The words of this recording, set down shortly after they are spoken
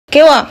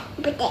给我。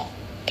不得。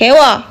给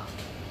我。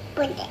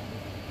不得。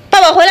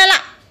爸爸回来了。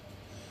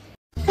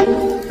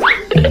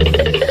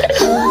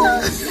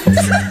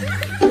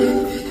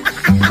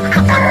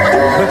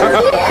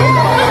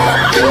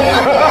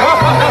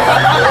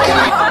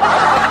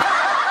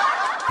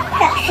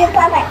是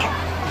爸爸的。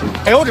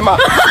哎呦我的妈！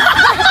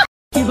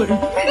有人。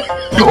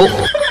有。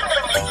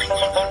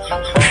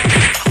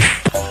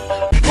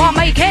哇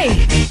麦 K，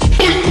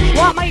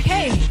 哇麦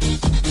K，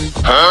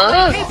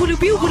 K 呼噜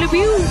biu 呼噜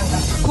biu，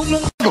 恐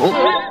龙。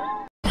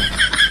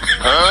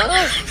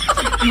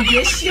你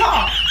别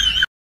笑。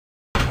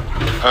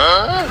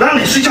让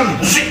你睡觉你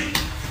不睡。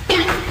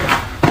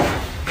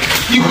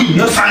一会你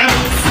要啥呀？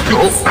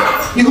有。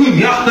一会你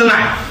要喝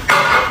奶。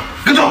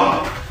跟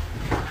走。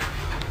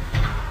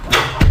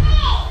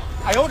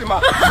哎呦我的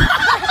妈！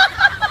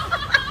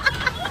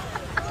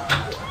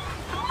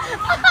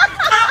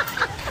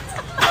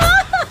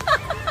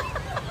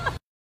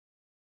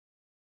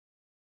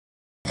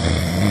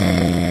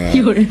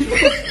有人。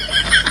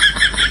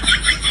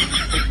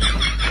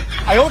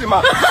哎呦我的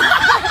妈！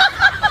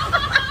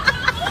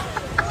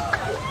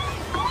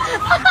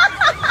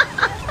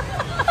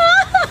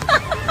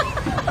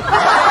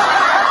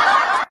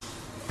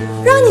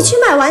让你去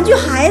买玩具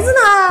孩子呢。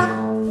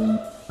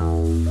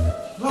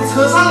到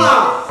车上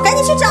了，赶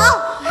紧去找。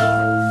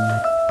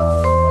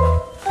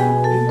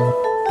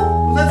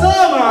不在这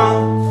吗？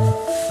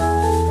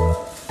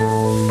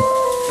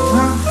啊，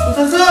不在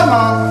这吗？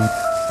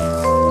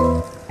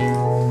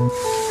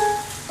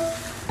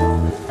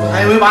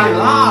还以为把你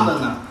落了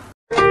呢。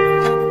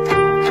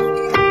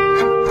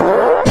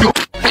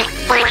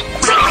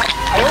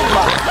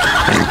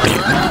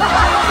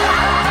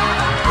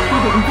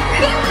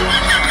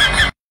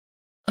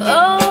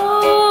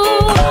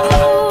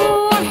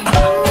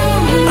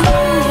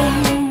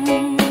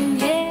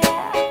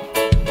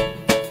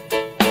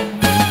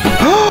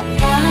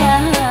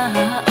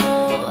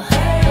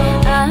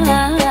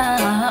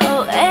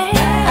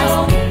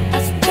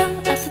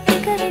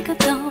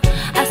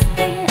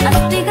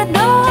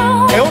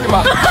哎呦我的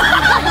妈！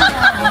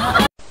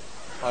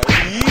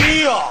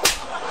呀！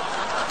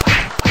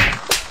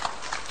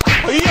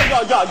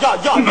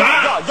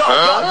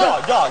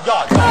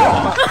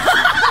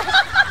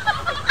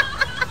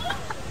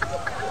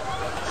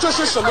这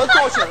是什么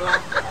造型啊？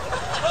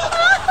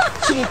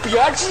挺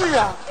别致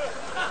啊，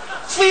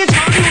非常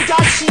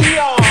6+7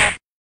呀！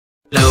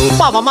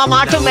爸爸妈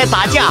妈正在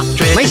打架，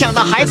没想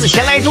到孩子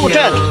前来助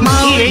阵，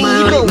一人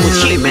一个武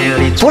器。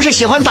不是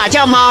喜欢打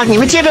架吗？你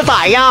们接着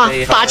打呀，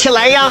打起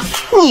来呀！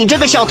你这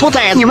个小兔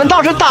崽，你们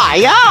倒是打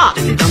呀！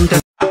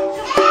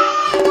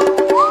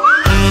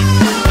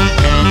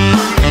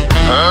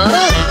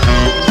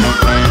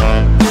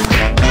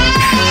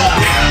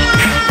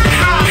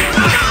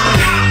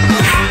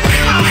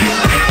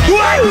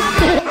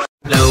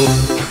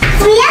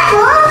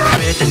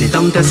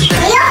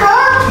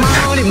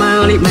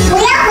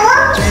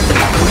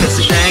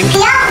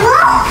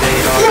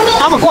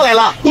他们过来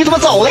了，你怎么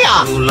走了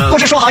呀？不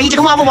是说好一起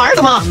跟妈妈玩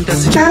的吗？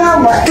妈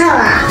妈我干了。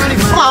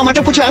妈妈，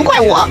这不全怪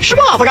我，是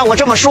爸爸让我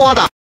这么说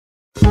的。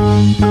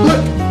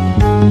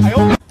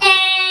哎，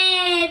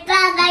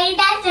爸爸你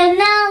打手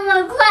那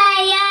么快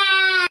呀！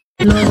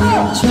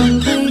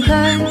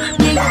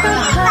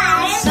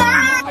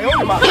哎呦我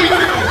的妈！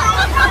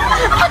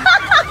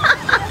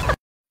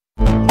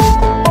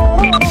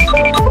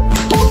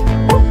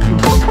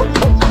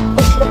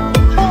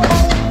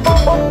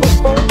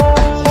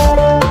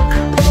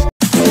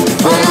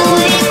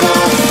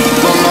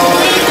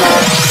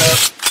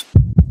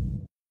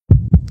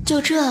就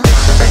这。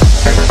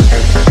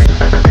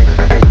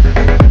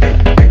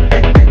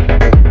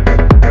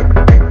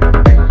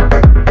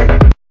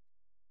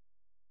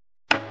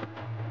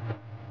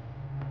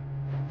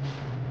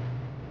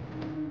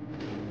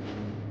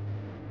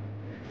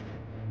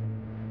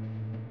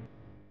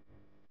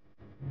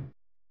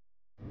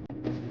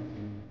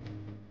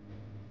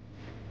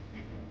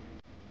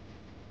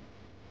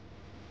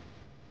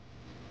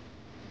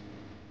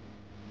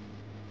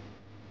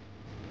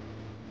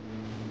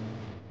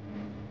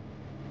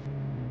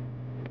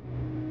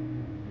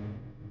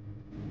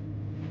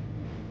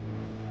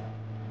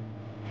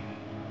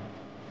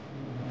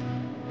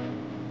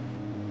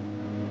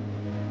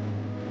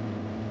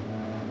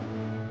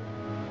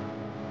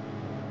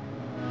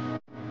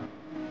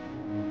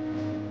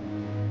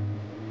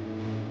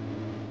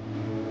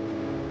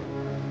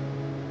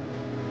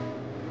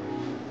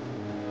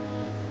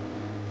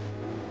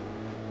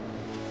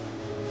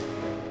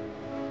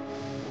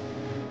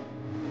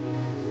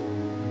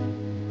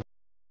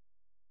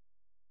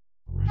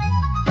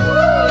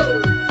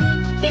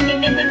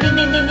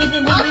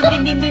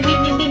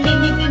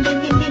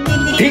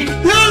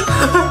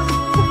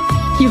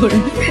有人。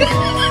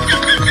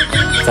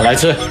再来一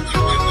次。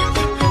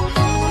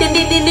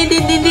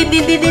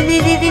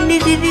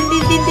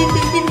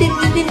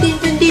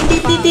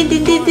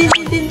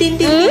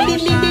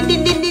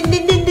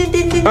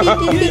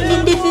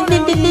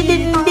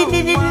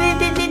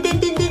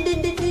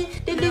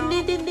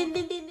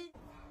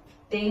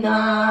叮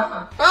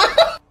啊，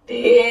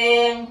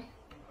叮。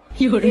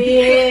有人。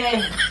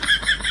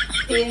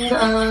爹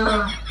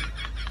呢？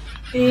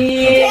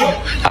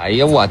哎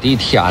呀，我的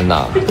天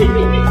哪！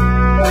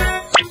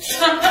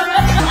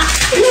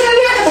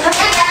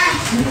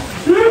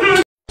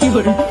有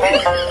人。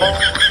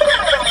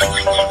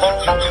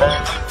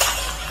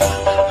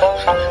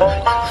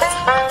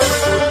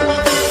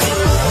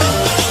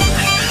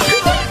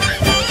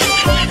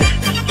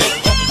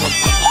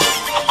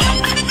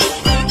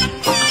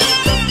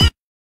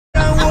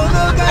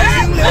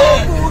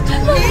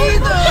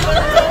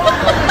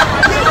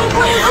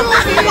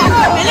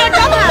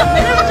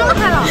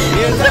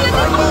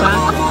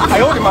哎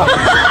呦我的妈！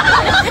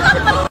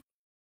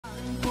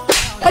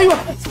哎呦！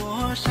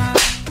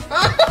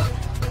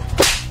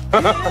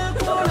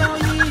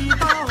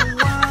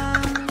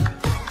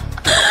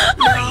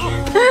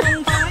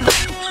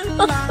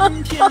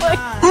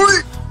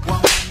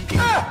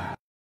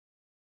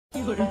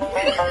有人。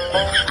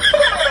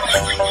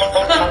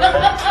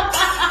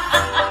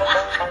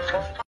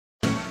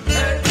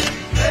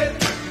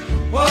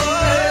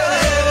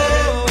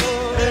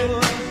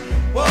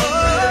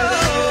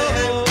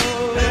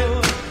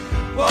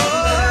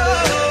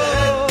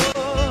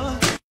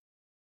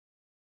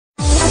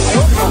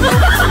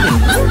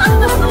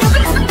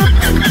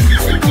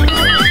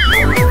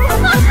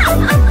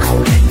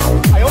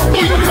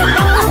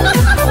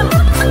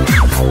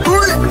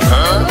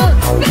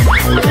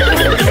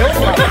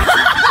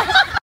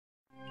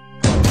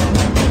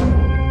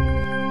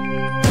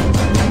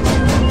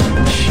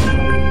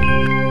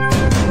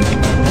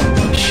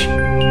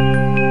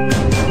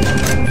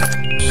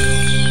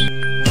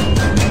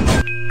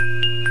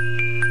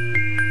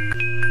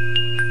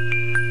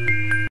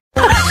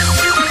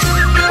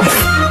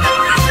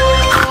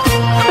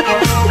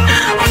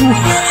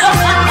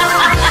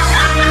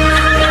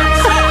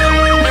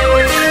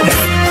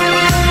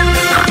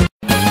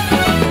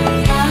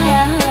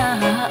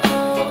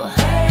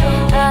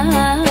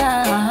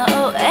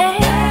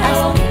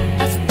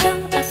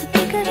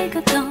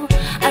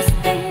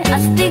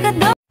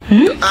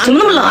怎么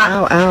那么冷啊？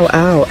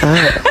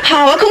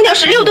好啊，空调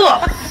16度。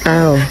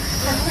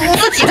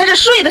自己在这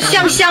睡得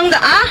香香的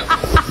啊！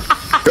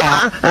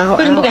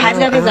为什么不给孩子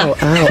盖被子？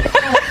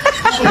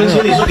说明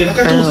说你说给他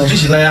盖肚子就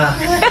行了呀。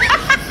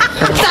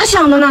咋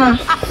想的呢？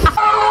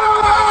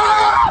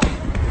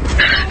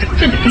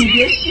你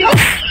别笑。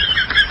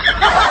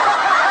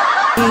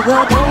一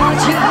个多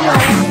情又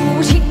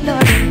无情的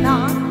人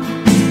呐，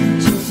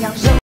就像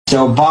是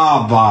小爸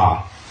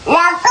爸。老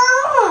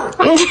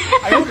公。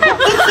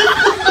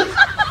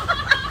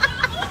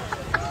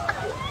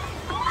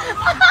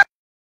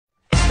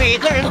每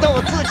个人都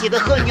有自己的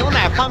喝牛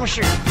奶方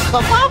式，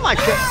可妈妈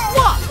却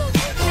哇，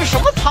这什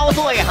么操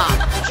作呀？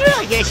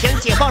这也行，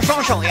解放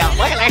双手呀！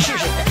我也来试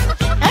试。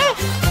哎，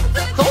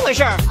怎么回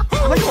事？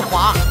怎么这么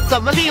滑？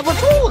怎么立不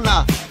住呢？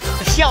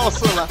笑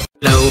死了！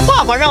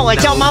爸爸让我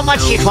叫妈妈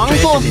起床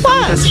做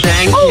饭。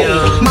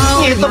哦，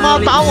你怎么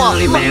打我？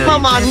妈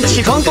妈，你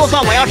起床做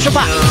饭，我要吃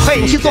饭，快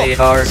点去做。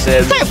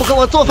再不给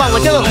我做饭，我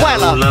就饿坏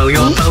了。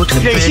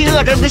你忍心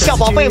饿着你的小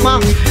宝贝吗？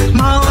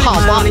好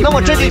吧，那我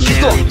这就去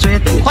做。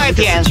快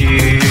点！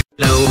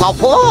老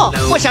婆，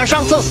我想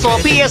上厕所，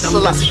憋死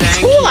了，你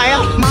出来呀！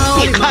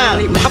你看，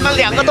他们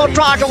两个都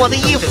抓着我的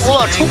衣服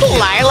了，出不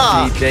来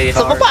了，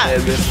怎么办？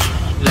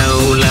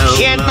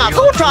天哪，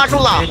都抓住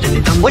了！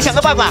我想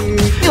个办法，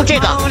用这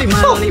个。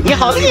哦，你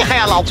好厉害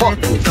呀，老婆！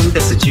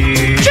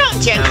这样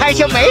剪开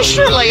就没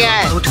事了耶，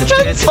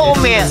真聪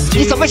明！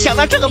你怎么想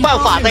到这个办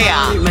法的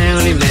呀？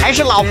还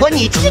是老婆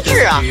你机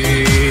智啊！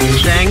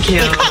你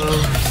看，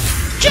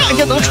这样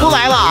就能出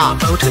来了，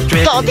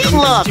搞定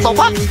了，走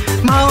吧，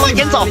快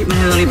点走，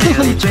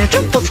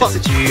真不错。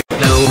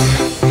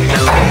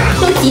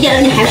都几点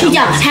了，你还睡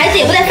觉？孩子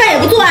也不在，饭也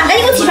不做啊，赶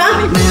紧给我起床！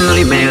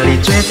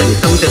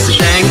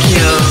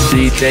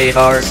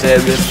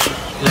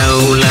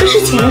这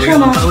是钱的事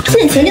吗？这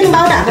点钱就能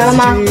把我打发了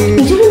吗？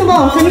你就不能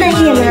帮我分担一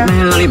点吗？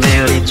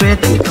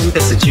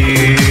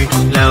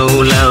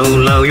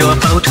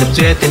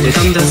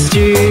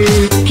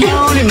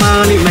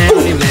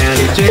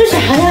这啥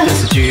呀？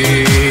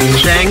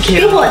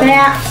给我的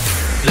呀！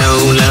哎，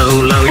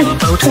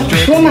怎么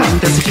说嘛？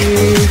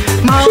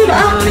睡吧啊，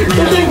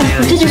多睡一会儿，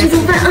我这就去做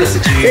饭啊，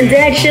等最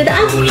爱吃的啊。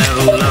行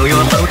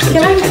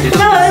了，拜拜，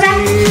拜拜，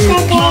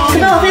可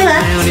帮我飞完。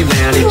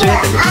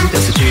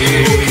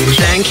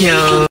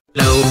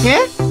哎，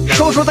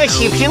叔叔在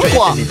洗苹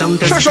果，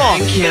叔叔，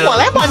我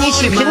来帮你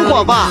洗苹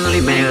果吧。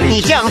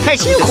你这样太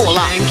辛苦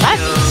了，来，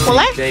我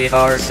来。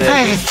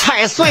哎，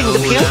踩碎你的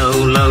瓶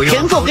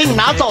子我给你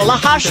拿走了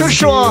哈，叔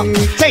叔，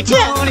再见。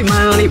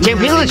捡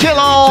瓶子去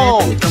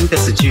喽。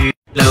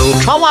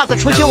穿袜子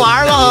出去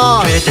玩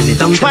了，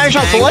穿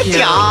上左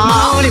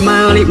脚，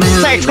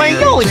再穿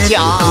右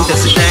脚。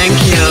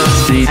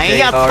哎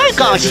呀，太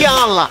搞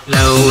笑了！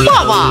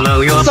爸爸，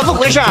怎么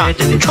回事？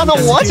穿到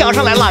我脚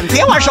上来了，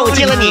别玩手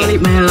机了你！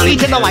一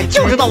天到晚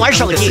就知道玩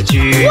手机，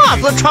袜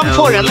子穿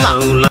错人了。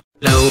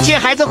接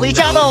孩子回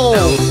家喽！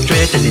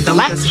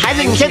来，孩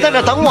子，你先在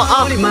这等我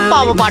啊！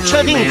爸爸把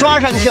车给你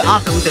装上去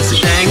啊！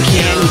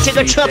你这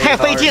个车太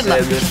费劲了，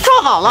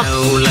装好了，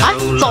啊，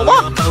走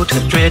吧，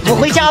我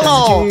回家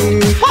喽！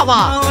爸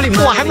爸，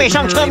我还没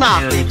上车呢。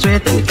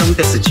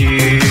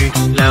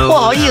不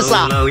好意思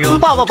啊，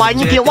爸爸把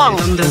你给忘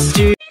了。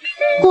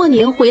过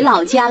年回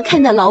老家，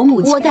看到老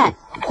母鸡蛋，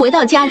回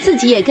到家自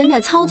己也跟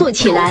着操作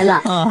起来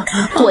了。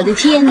我的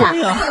天哪，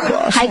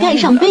还盖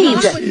上被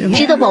子，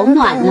值得保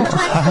暖呢。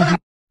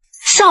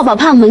扫把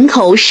胖门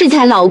口试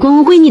探老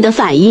公闺女的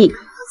反应，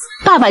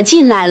爸爸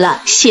进来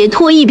了，鞋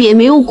脱一边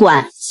没有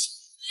管。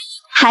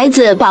孩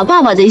子把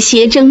爸爸的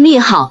鞋整理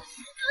好，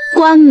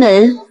关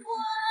门，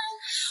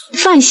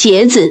放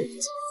鞋子，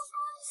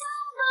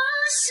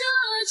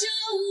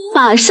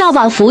把扫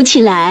把扶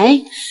起来，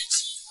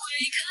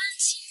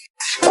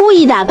故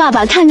意打爸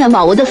爸看看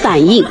宝宝的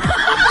反应。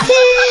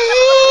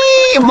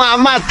妈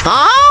妈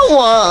打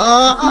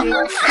我！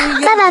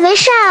爸爸没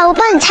事啊，我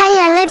帮你擦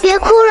眼泪，别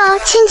哭了，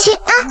亲亲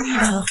啊，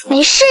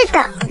没事的。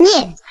你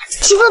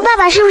欺负爸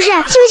爸是不是？信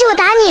不信我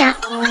打你啊？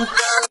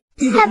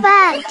爸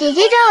爸，姐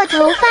姐抓我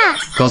头发，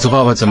告诉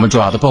爸爸怎么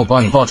抓的，爸爸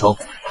帮你报仇。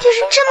就是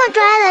这么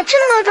抓的，这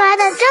么抓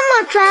的，这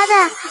么抓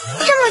的，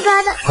这么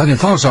抓的。快点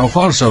放手，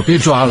放手，别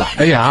抓了！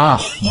哎呀，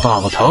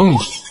爸爸疼！真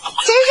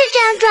是这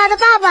样抓的，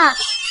爸爸。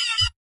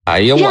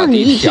哎呀，让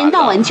你一天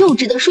到晚就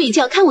知道睡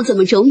觉，看我怎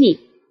么整你！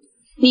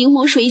柠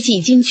檬水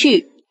挤进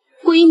去，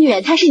闺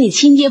女，他是你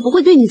亲爹，不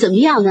会对你怎么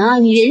样的啊，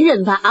你忍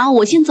忍吧啊！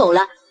我先走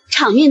了，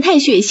场面太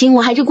血腥，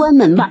我还是关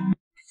门吧。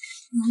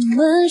我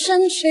们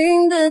深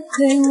情的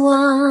对望，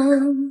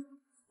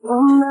我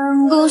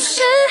们故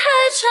事还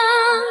长，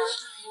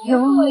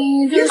用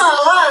你的芬芳，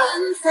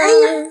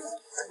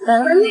把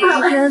你刻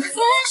在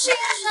心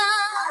上，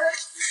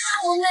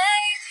我每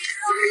天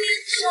都念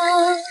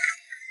着。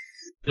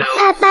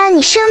爸爸，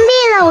你生病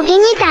了，我给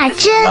你打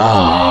针。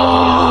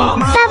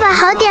爸爸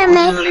好点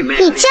没？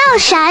你叫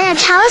啥呀？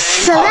吵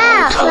死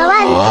了！把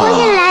袜子脱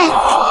下来，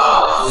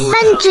把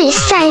你嘴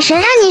散神，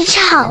让你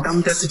吵。爸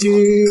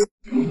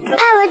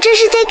爸这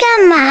是在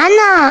干嘛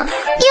呢？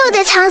又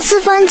在藏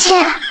私房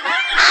钱。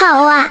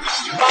好啊，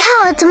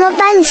看我怎么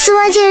把你私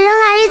房钱扔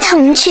垃圾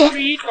桶去。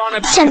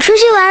想出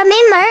去玩没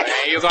门儿。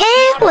哎，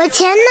我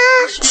钱呢？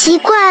奇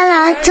怪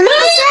了，怎么不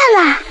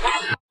在了？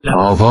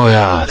老婆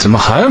呀，怎么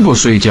还不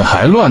睡觉，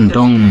还乱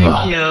动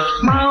啊？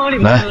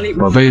来，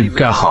把被子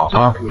盖好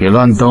啊，别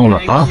乱动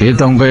了啊，别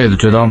动被子，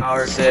知道吗？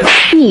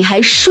你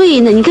还睡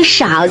呢？你个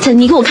傻子！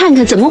你给我看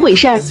看怎么回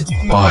事？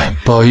哎，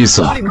不好意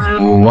思啊，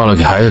我忘了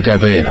给孩子盖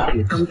被了。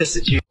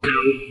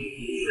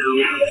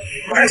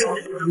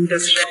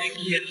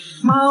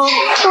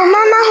我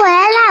妈妈回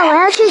来啦，我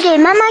要去给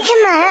妈妈开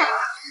门。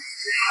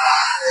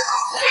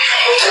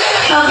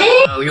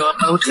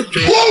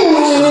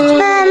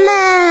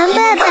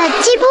爸爸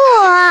欺负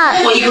我！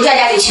我一不在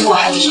家里欺负我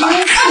孩子是吧？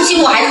你欺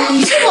负我孩子，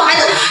你欺负我孩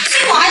子，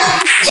欺负我孩子！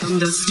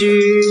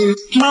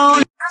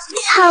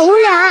好无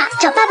聊啊，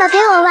找爸爸陪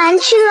我玩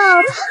去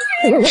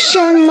喽。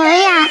什么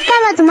呀？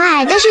爸爸怎么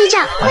还在睡觉？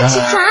快起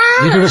床啊！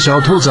你这个小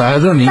兔崽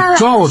子，你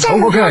抓我头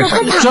发干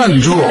什么？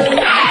站住！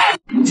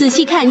仔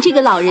细看，这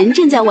个老人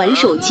正在玩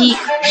手机，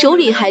手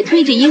里还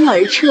推着婴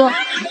儿车，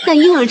但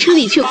婴儿车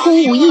里却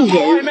空无一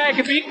人。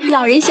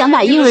老人想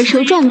把婴儿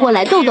车转过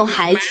来逗逗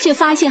孩子，却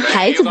发现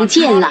孩子不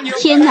见了。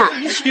天哪，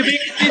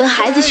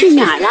孩子去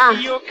哪儿了？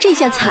这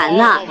下惨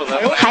了，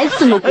孩子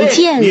怎么不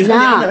见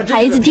了？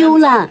孩子丢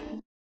了。